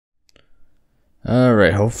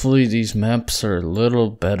Alright, hopefully these maps are a little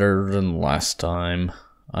better than last time.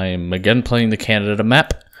 I am again playing the Canada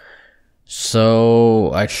map,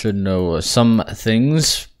 so I should know some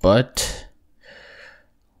things, but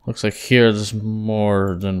looks like here there's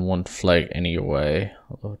more than one flag anyway,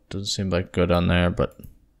 although it doesn't seem like good on there, but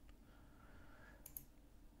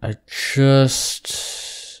I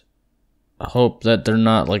just hope that they're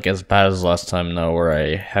not like as bad as last time though, where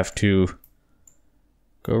I have to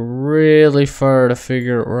go really far to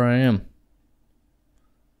figure out where I am.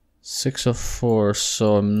 604,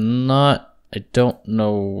 so I don't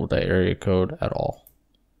know the area code at all.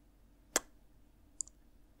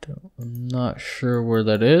 I'm not sure where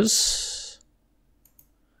that is.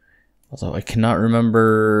 Although I cannot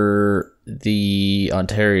remember the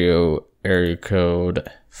Ontario area code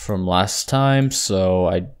from last time,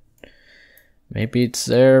 so maybe it's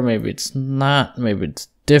there, maybe it's not, maybe it's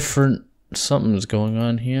different. Something's going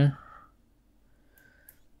on here.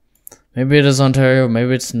 Maybe it is Ontario,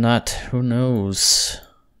 maybe it's not. Who knows?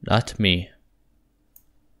 Not me.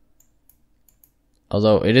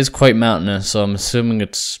 Although it is quite mountainous, so I'm assuming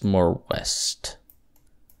it's more west.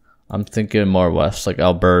 I'm thinking more west, like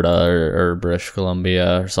Alberta or British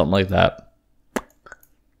Columbia or something like that.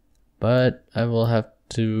 But I will have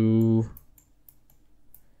to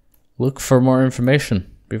look for more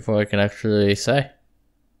information before I can actually say.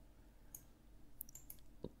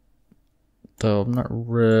 Though I'm not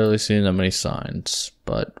really seeing that many signs,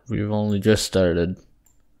 but we've only just started.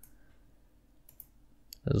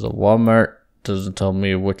 There's a Walmart, doesn't tell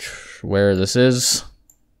me where this is.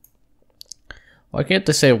 Why can't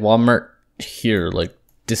they say Walmart here, like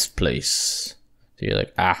this place? So you're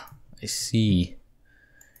like, I see.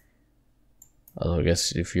 Although I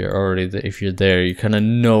guess if you're there, you kind of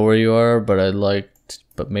know where you are,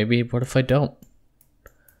 but maybe what if I don't?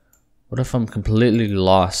 What if I'm completely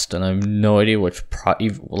lost and I have no idea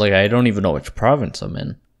I don't even know which province I'm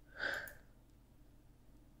in?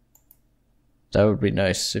 That would be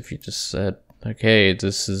nice if you just said, okay,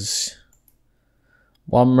 this is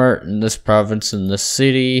Walmart in this province in this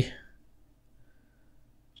city.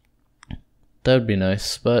 That would be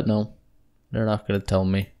nice, but no, they're not going to tell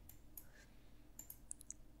me.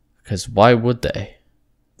 Because why would they?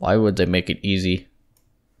 Why would they make it easy?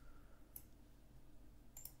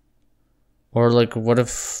 Or like, what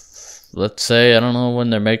if, let's say, I don't know, when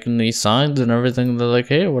they're making these signs and everything, they're like,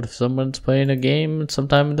 hey, what if someone's playing a game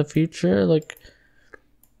sometime in the future, like,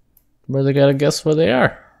 where they gotta guess where they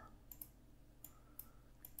are?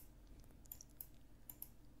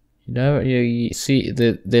 You know, you see,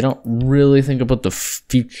 they don't really think about the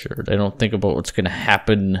future. They don't think about what's gonna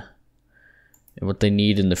happen and what they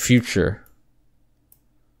need in the future.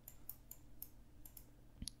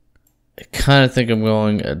 I kind of think I'm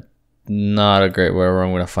going not a great way where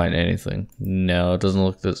I'm going to find anything. No, it doesn't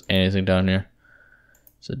look like there's anything down here.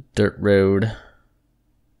 It's a dirt road.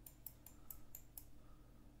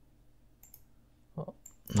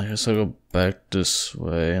 I guess I'll go back this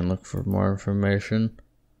way and look for more information.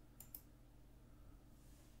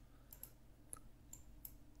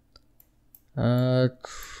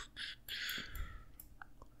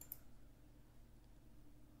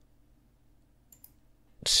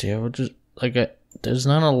 See, I would just there's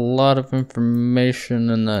not a lot of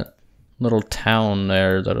information in that little town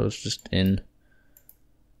there that I was just in.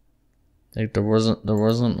 Like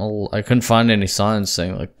I couldn't find any signs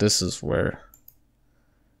saying like this is where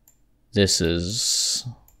this is,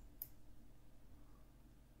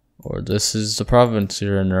 or this is the province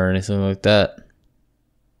you're in, or anything like that.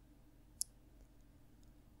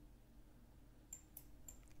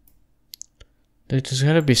 There's just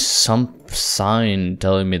gotta be some sign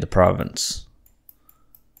telling me the province.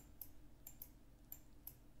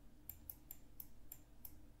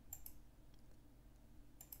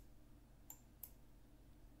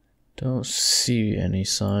 Don't see any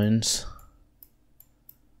signs.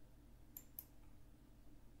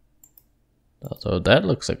 Although that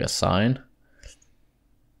looks like a sign.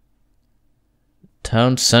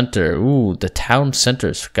 Town center. Ooh, the town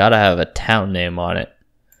center's gotta have a town name on it.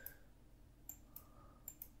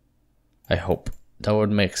 I hope. That would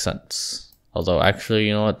make sense. Although, actually,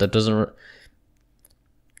 you know what? That doesn't...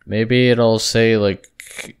 Maybe it'll say, like,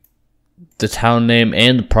 the town name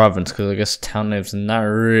and the province, because I guess town name's not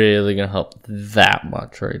really going to help that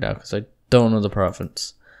much right now, because I don't know the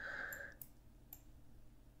province.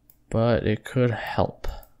 But it could help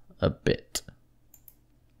a bit.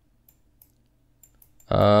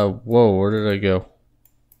 Whoa, where did I go?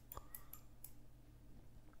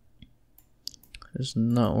 It's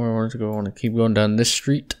not where I want to go. I want to keep going down this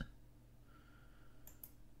street.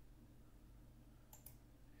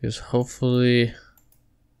 Because hopefully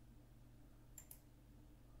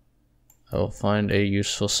I will find a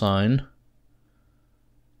useful sign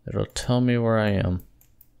that'll tell me where I am.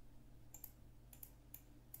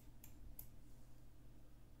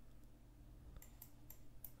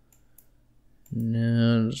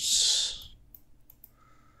 No,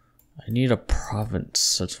 I need a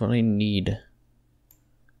province. That's what I need.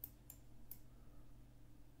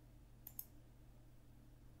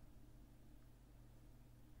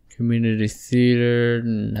 Community theater,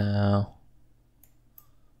 no.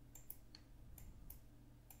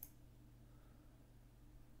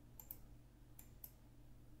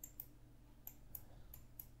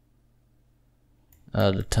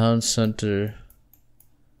 The town center.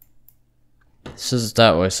 This is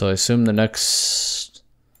that way, so I assume the next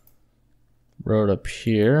road up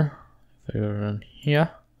here. If I go around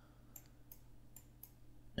here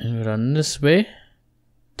and go down this way,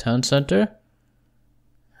 town center.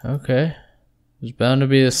 Okay, there's bound to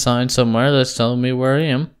be a sign somewhere that's telling me where I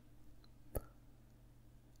am.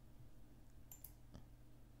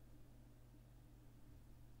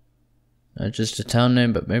 Not just a town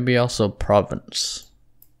name, but maybe also a province.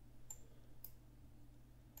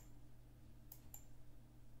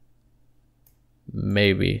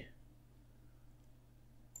 Maybe.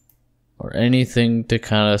 Or anything to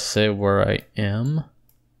kind of say where I am.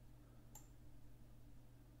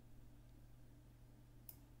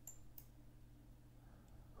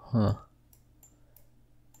 Huh.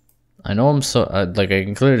 I know I'm so, like I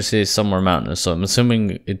can clearly see somewhere mountainous, so I'm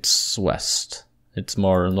assuming it's west. It's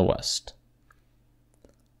more in the west.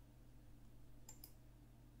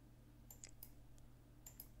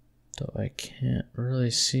 So I can't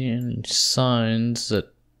really see any signs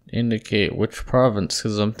that indicate which province,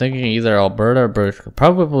 because I'm thinking either Alberta or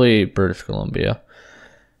probably British Columbia.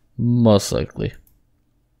 Most likely.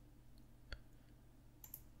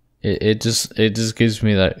 It just gives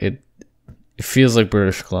me that it feels like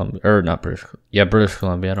British Columbia, or not British, yeah, British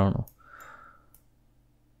Columbia, I don't know.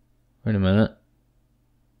 Wait a minute.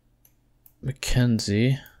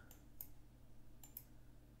 Mackenzie.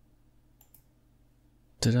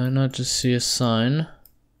 Did I not just see a sign?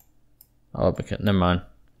 Oh, never mind.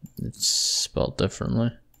 It's spelled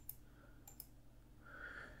differently.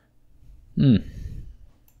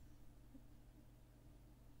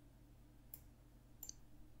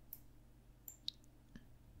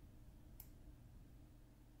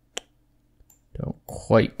 Don't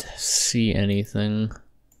quite see anything.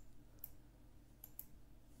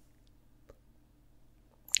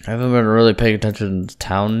 I haven't been really paying attention to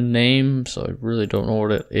town name, so I really don't know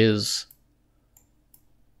what it is.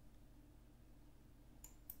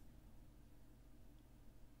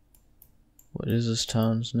 What is this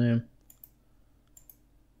town's name?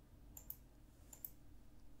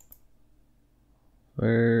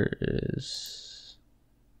 Where is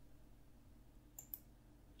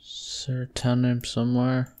there a town name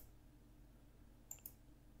somewhere?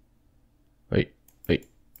 Wait.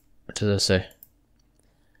 What did that say?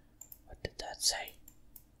 What did that say?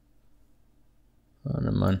 Oh,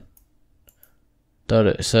 never mind. Thought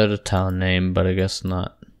it said a town name, but I guess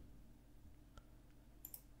not.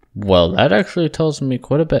 Well, that actually tells me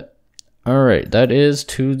quite a bit. Alright, that is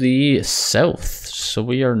to the south. So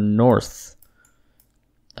we are north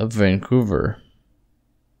of Vancouver.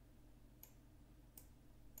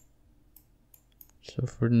 So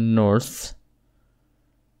for north,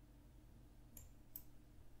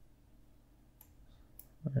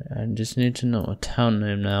 I just need to know a town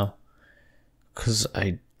name now, because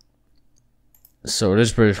so it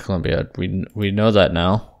is British Columbia. We know that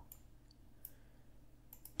now,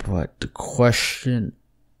 but the question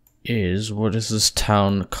is, what is this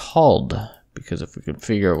town called? Because if we can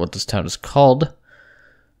figure out what this town is called,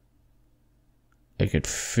 I could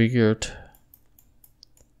figure out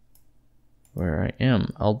where I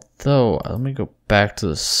am. Although, let me go back to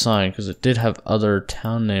the sign, because it did have other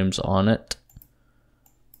town names on it.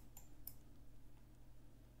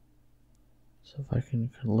 So if I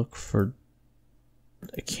can look for,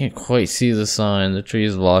 I can't quite see the sign, the tree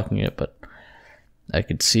is blocking it, but I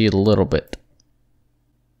could see it a little bit.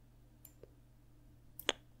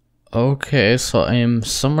 Okay, so I am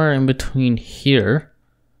somewhere in between here.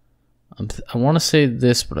 I want to say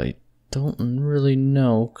this, but I don't really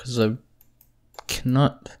know, because I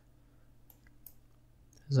cannot,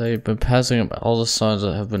 because I've been passing up all the signs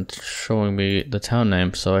that have been showing me the town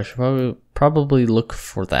name, so I should probably look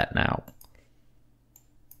for that now.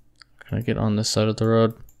 Can I get on this side of the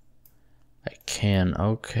road? I can,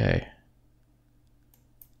 okay.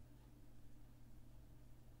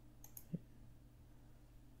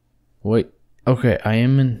 Wait, okay, I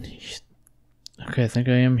am in Okay, I think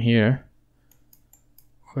I am here.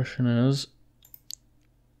 Question is,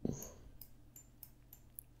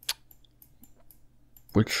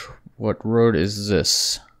 what road is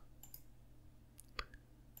this?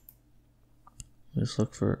 Let's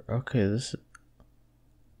look for, okay, this is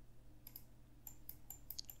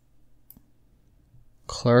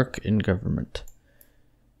clerk in government.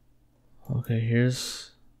 Okay,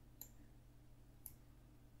 here's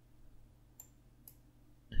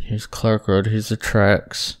Clark Road, here's the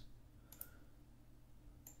tracks.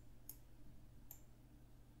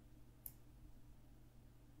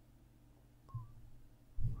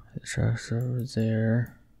 The tracks are over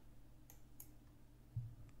there.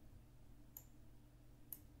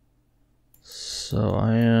 So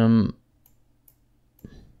I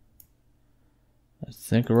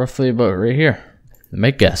think roughly about right here.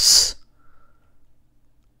 Make guess.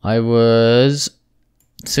 I was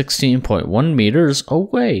 16.1 meters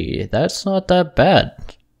away. That's not that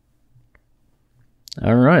bad.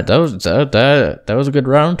 All right, that was a good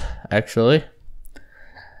round, actually.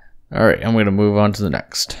 All right, I'm gonna move on to the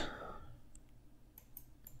next.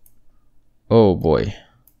 Oh boy.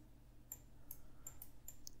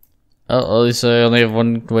 At least I only have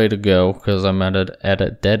one way to go because I'm at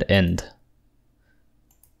a dead end.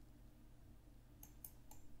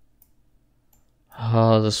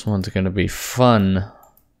 Oh, this one's gonna be fun.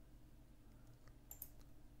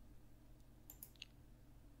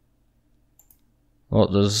 Well,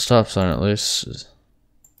 there's a stop sign at least.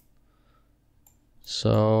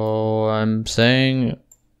 So I'm saying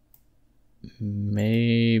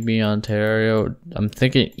maybe Ontario. I'm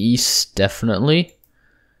thinking east, definitely.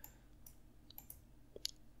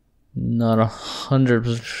 Not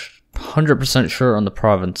 100% sure on the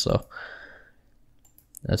province though.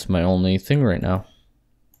 That's my only thing right now.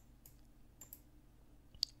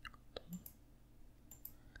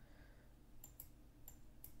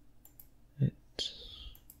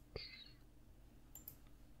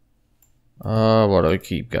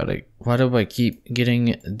 Why do I keep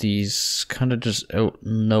getting these kind of just out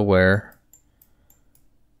nowhere?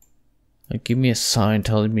 Like, give me a sign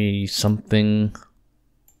telling me something.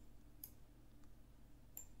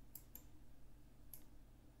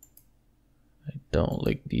 I don't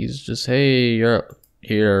like these. Just, hey, you're up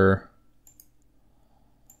here.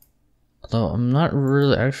 Although I'm not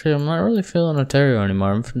really feeling Ontario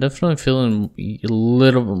anymore. I'm definitely feeling a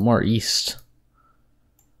little bit more east.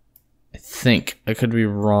 I think. I could be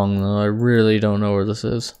wrong though. I really don't know where this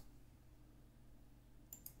is.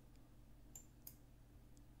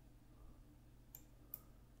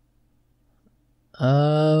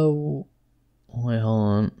 Wait, hold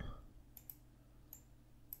on.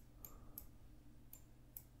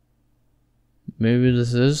 Maybe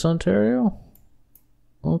this is Ontario?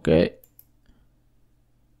 Okay.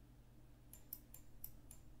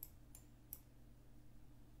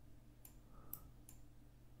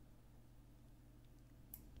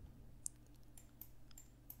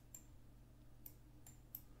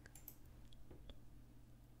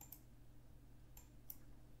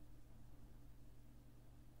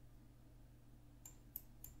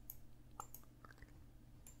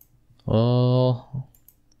 Oh.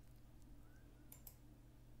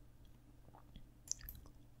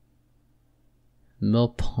 Mill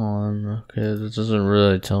Pond. Okay, that doesn't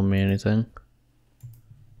really tell me anything.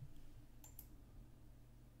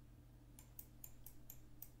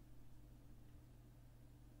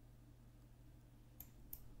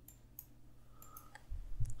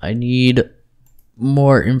 I need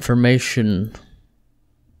more information.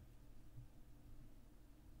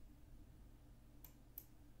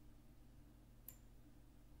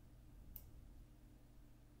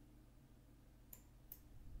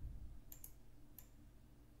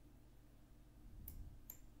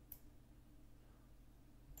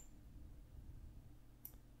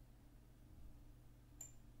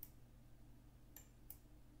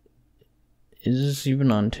 Is this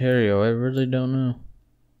even Ontario? I really don't know.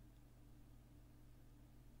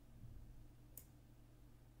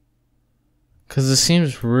 Because it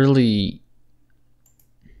seems really...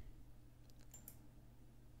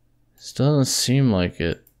 This doesn't seem like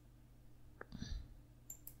it.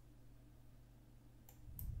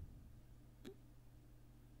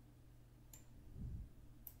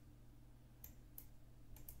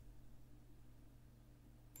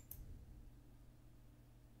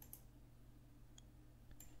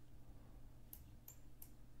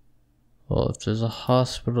 Well, if there's a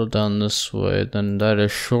hospital down this way, then that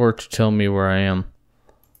is sure to tell me where I am.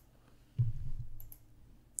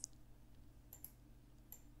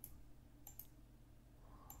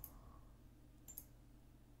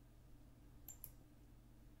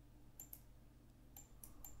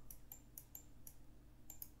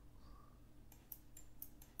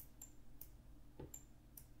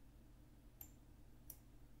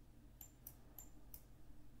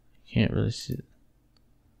 Can't really see it.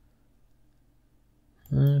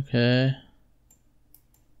 Okay.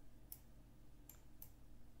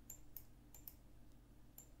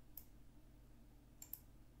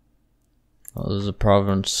 Oh, there's a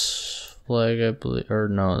province flag, I believe. Or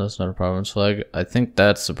no, that's not a province flag. I think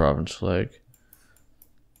that's the province flag.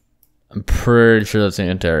 I'm pretty sure that's the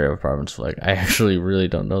Ontario province flag. I actually really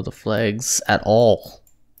don't know the flags at all.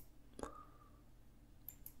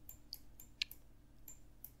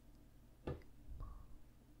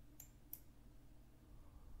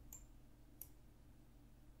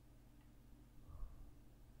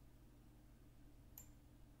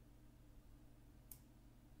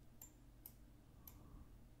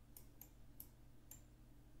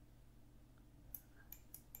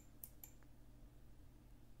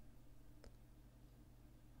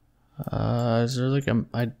 Is there like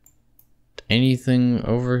anything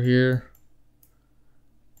over here?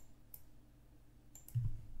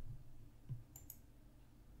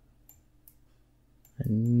 I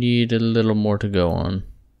need a little more to go on.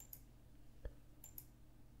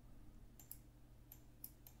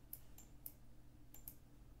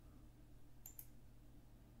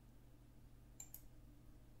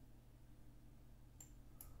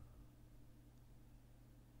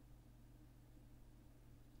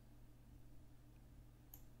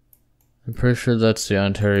 I'm pretty sure that's the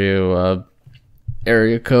Ontario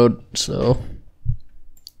area code, so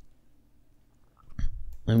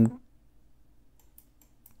I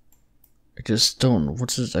just don't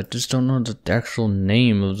I just don't know the actual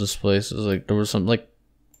name of this place. It's like there was something like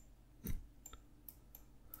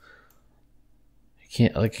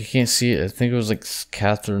I can't see it. I think it was like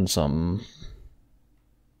Catherine something.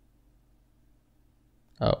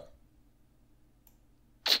 Oh.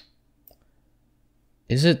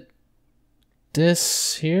 Is it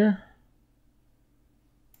this here?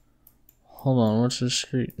 Hold on, what's the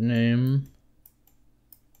street name?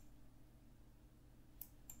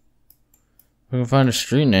 If I can find a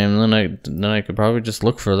street name, then I could probably just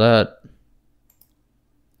look for that.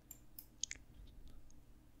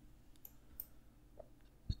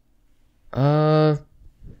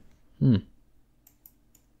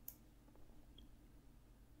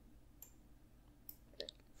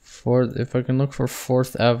 If I can look for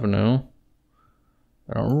 4th Avenue.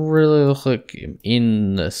 I don't really look like I'm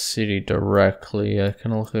in the city directly. I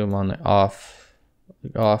kind of look like I'm on the off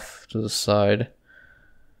to the side.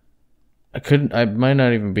 I might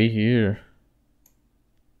not even be here.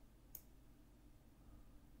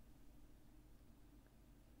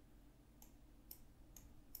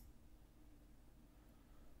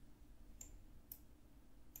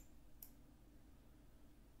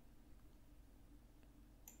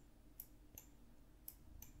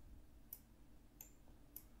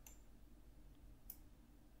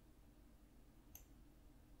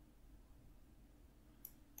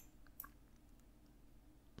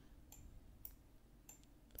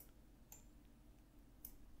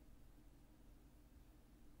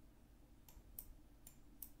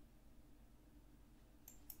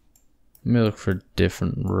 Let me look for a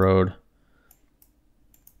different road.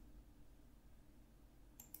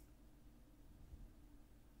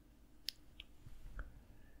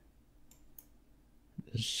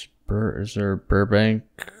 Is there Burbank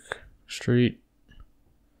Street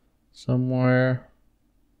somewhere?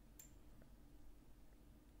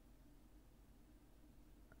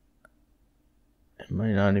 It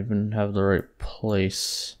might not even have the right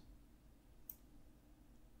place.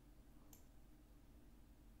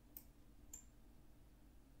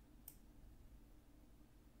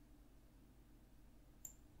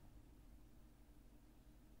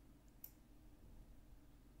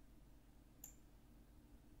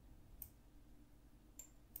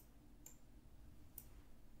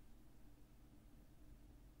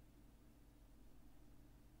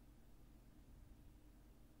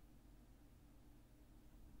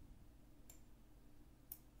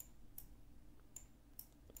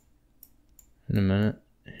 In a minute.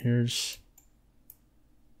 Here's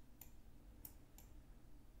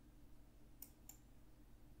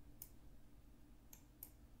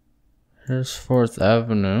 4th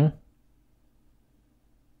Avenue.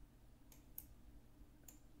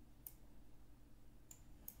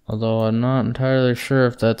 Although I'm not entirely sure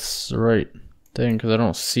if that's the right thing because I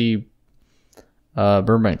don't see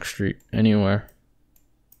Burbank Street anywhere.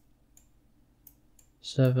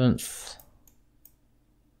 7th.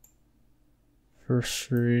 1st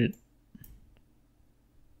Street.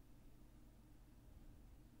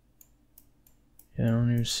 Yeah, I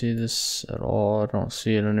don't even see this at all. I don't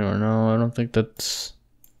see it anywhere. No, I don't think that's...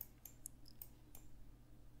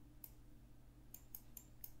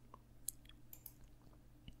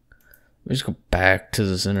 Let's go back to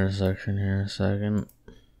this intersection here a second.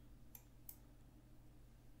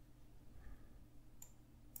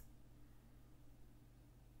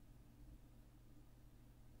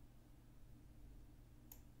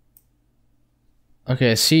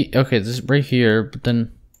 Okay, I see. Okay, this is right here, but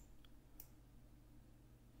then.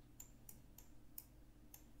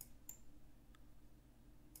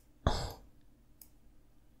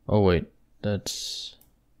 Oh wait, that's.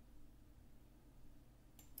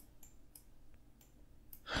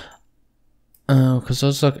 Oh, because I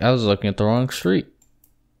was looking at the wrong street.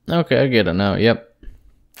 Okay, I get it now. Yep.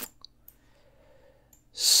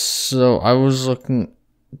 So I was looking.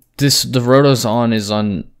 The road I was on is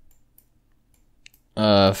on.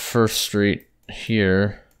 First Street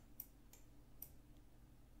here.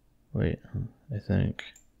 Wait, I think.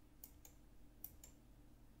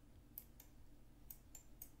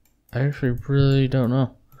 I actually really don't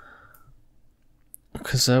know.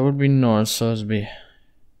 Because that would be north, so it would be.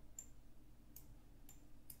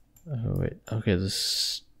 Oh, wait. Okay,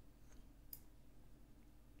 this.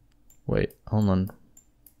 Wait, hold on.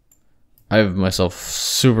 I have myself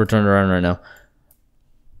super turned around right now.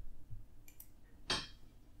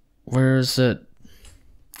 Where is it?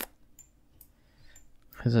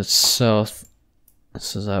 Because it's south.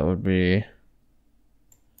 So that would be.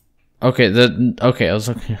 Okay, okay, I was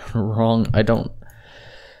looking wrong. I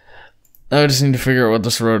just need to figure out what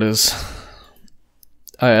this road is.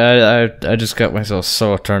 I just got myself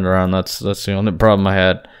so turned around. That's the only problem I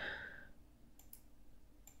had.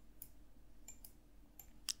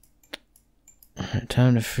 Alright,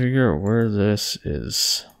 time to figure out where this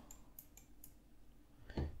is.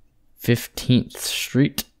 15th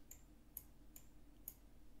Street.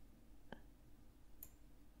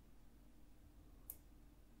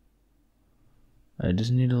 I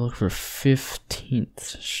just need to look for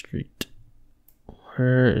 15th Street.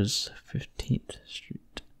 Where is 15th Street?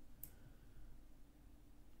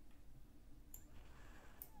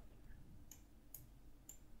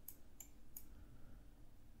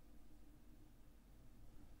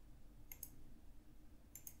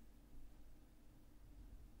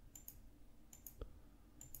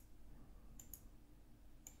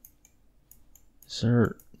 Is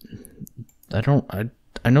there...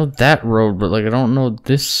 I know that road, but like I don't know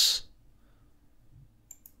this.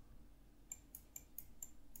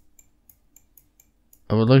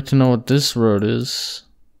 I would like to know what this road is.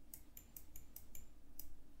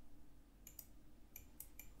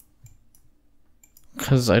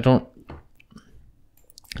 Cause I don't.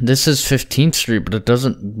 This is 15th Street, but it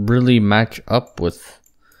doesn't really match up with.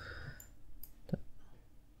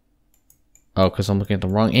 Oh, because I'm looking at the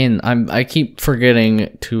wrong end. I keep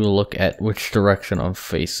forgetting to look at which direction I'm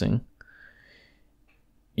facing.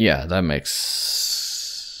 Yeah, that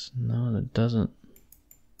makes... No, that doesn't.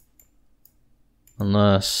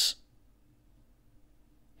 Unless...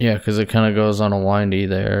 Yeah, because it kind of goes on a windy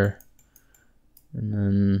there. And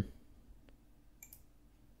then...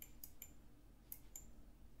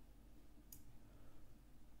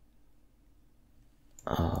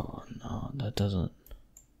 Oh, no, that doesn't...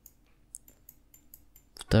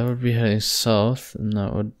 That would be heading south, and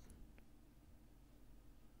that would.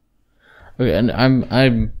 Okay, and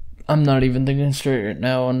I'm not even thinking straight right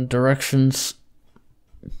now on directions.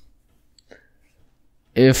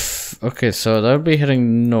 Okay, so that would be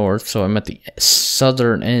heading north, so I'm at the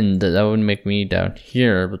southern end. That would make me down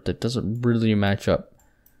here, but that doesn't really match up.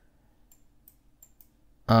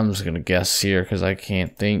 I'm just gonna guess here because I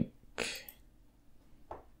can't think.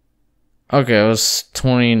 Okay, I was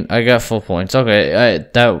 20. I got full points. Okay, I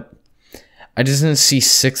just didn't see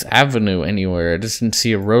 6th Avenue anywhere. I just didn't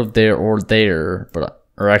see a road there or there.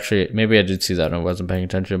 Or actually, maybe I did see that and I wasn't paying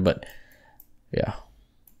attention. But yeah.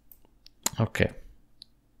 Okay.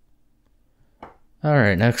 All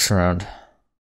right, next round.